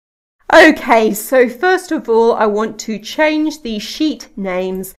Okay, so first of all, I want to change the sheet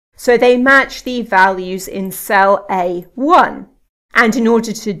names so they match the values in cell A1. And in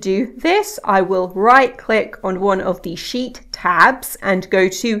order to do this, I will right-click on one of the sheet tabs and go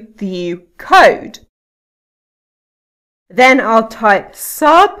to View Code. Then I'll type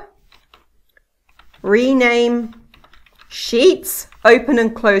sub, rename sheets, open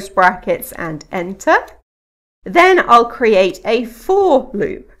and close brackets and enter. Then I'll create a for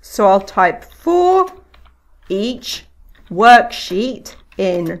loop. So I'll type for each worksheet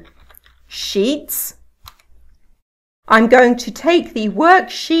in sheets. I'm going to take the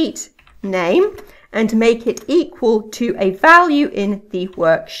worksheet name and make it equal to a value in the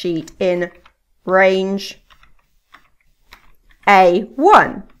worksheet in range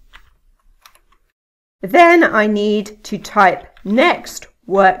A1. Then I need to type next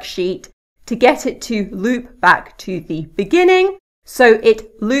worksheet to get it to loop back to the beginning, so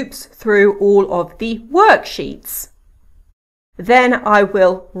it loops through all of the worksheets. Then I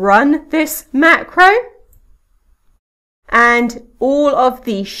will run this macro, and all of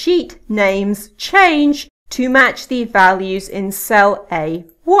the sheet names change to match the values in cell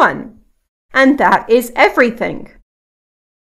A1. And that is everything.